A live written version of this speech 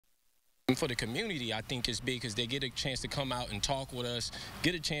And for the community, I think it's big because they get a chance to come out and talk with us,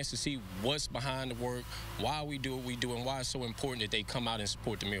 get a chance to see what's behind the work, why we do what we do, and why it's so important that they come out and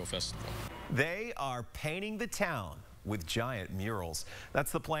support the Mural Festival. They are painting the town with giant murals.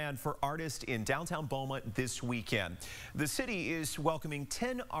 That's the plan for artists in downtown Beaumont this weekend. The city is welcoming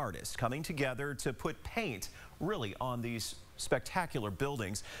 10 artists coming together to put paint really on these spectacular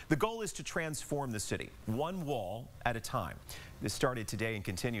buildings. The goal is to transform the city, one wall at a time. This started today and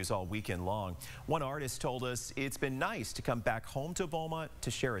continues all weekend long. One artist told us it's been nice to come back home to Beaumont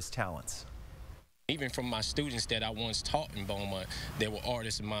to share his talents. Even from my students that I once taught in Beaumont, that were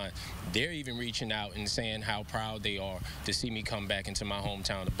artists of mine, they're even reaching out and saying how proud they are to see me come back into my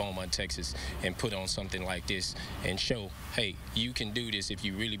hometown of Beaumont, Texas, and put on something like this and show, hey, you can do this if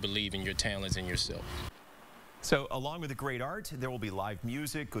you really believe in your talents and yourself. So along with the great art, there will be live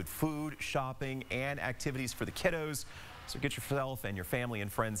music, good food, shopping, and activities for the kiddos. So get yourself and your family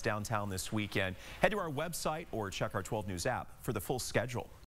and friends downtown this weekend. Head to our website or check our 12 News app for the full schedule.